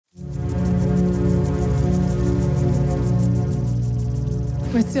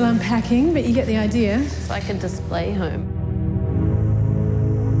We're still unpacking, but you get the idea. It's like a display home.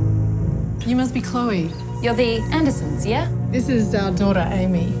 You must be Chloe. You're the Andersons, yeah? This is our daughter,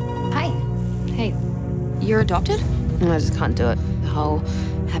 Amy. Hi. Hey, you're adopted? I just can't do it. The whole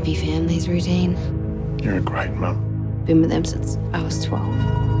happy families routine. You're a great mum. Been with them since I was 12.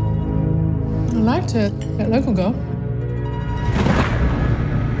 I liked her, that local girl.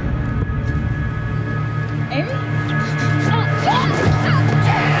 Amy?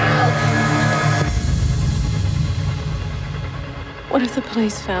 What if the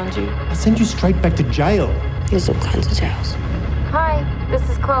police found you? I'll send you straight back to jail. There's all kinds of jails. Hi, this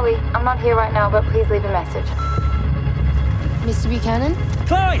is Chloe. I'm not here right now, but please leave a message. Mr. Buchanan?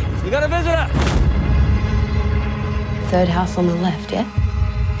 Chloe, you got a visitor. Third house on the left, yeah?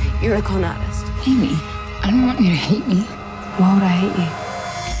 You're a con artist. Amy, I don't want you to hate me. Why would I hate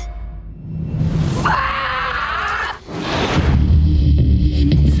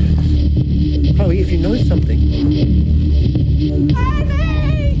you? Chloe, if you know something...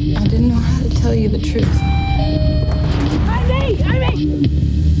 I didn't know how to tell you the truth.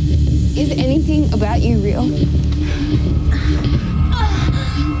 Is anything about you real?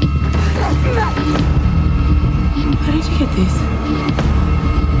 Where did you get this?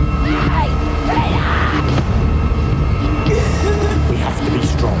 We have to be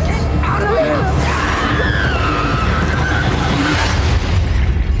strong.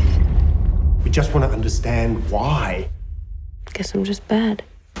 We just want to understand why. Guess I'm just bad.